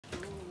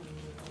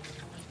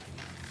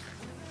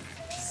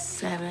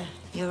Sarah,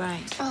 you're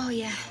right. Oh,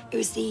 yeah. It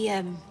was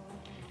the,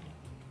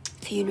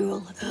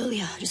 funeral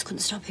earlier. I just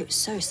couldn't stop. It was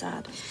so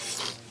sad.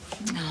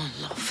 Oh,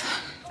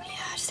 love. Yeah,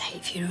 I just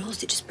hate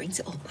funerals. It just brings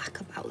it all back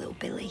about little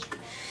Billy.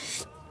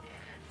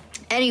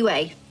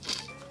 Anyway,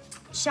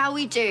 shall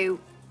we do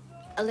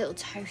a little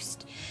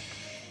toast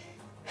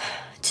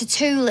to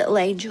two little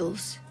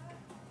angels,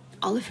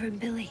 Oliver and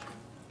Billy?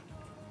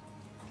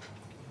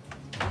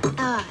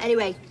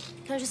 Anyway,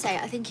 can I just say,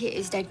 I think it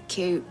is dead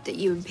cute that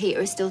you and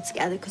Peter are still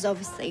together, because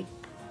obviously,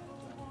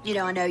 you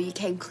know, I know you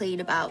came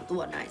clean about the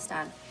one-night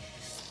stand.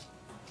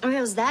 I mean,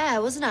 I was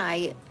there, wasn't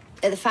I,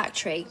 at the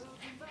factory?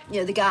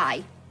 You know, the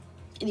guy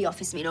in the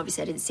office. I mean,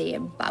 obviously I didn't see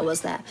him, but I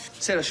was there.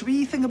 Sarah, should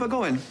we think about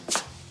going?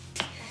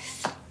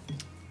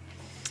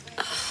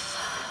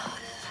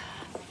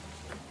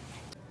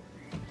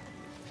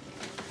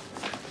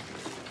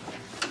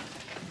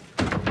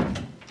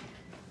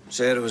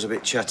 Sarah was a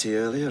bit chatty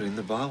earlier in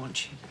the bar, wasn't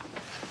she?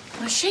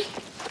 Was she?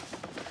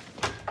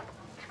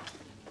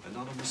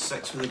 Anonymous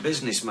sex with a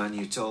businessman,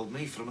 you told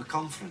me, from a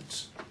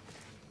conference.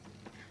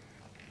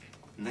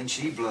 And then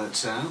she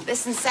blurts out.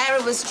 Listen,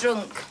 Sarah was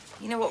drunk.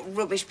 You know what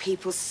rubbish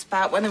people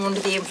spout when they're under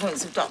the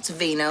influence of Dr.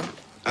 Vino?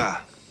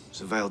 Ah, it's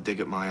a veiled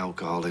dig at my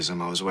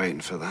alcoholism. I was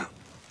waiting for that.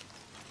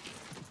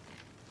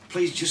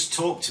 Please, just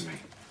talk to me.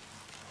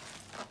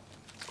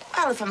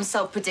 Well, if I'm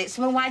so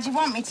predictable, why do you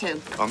want me to?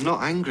 I'm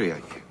not angry at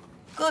you.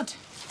 Good.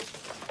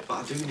 But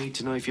I do need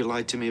to know if you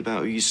lied to me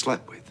about who you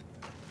slept with.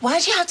 Why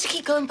do you have to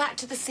keep going back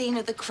to the scene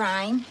of the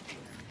crime?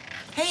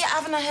 Hey,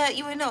 haven't I hurt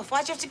you enough?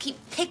 Why do you have to keep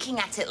picking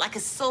at it like a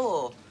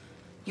saw?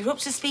 You're up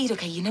to speed,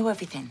 OK? You know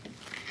everything.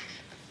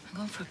 I'm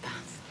going for a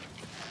bath.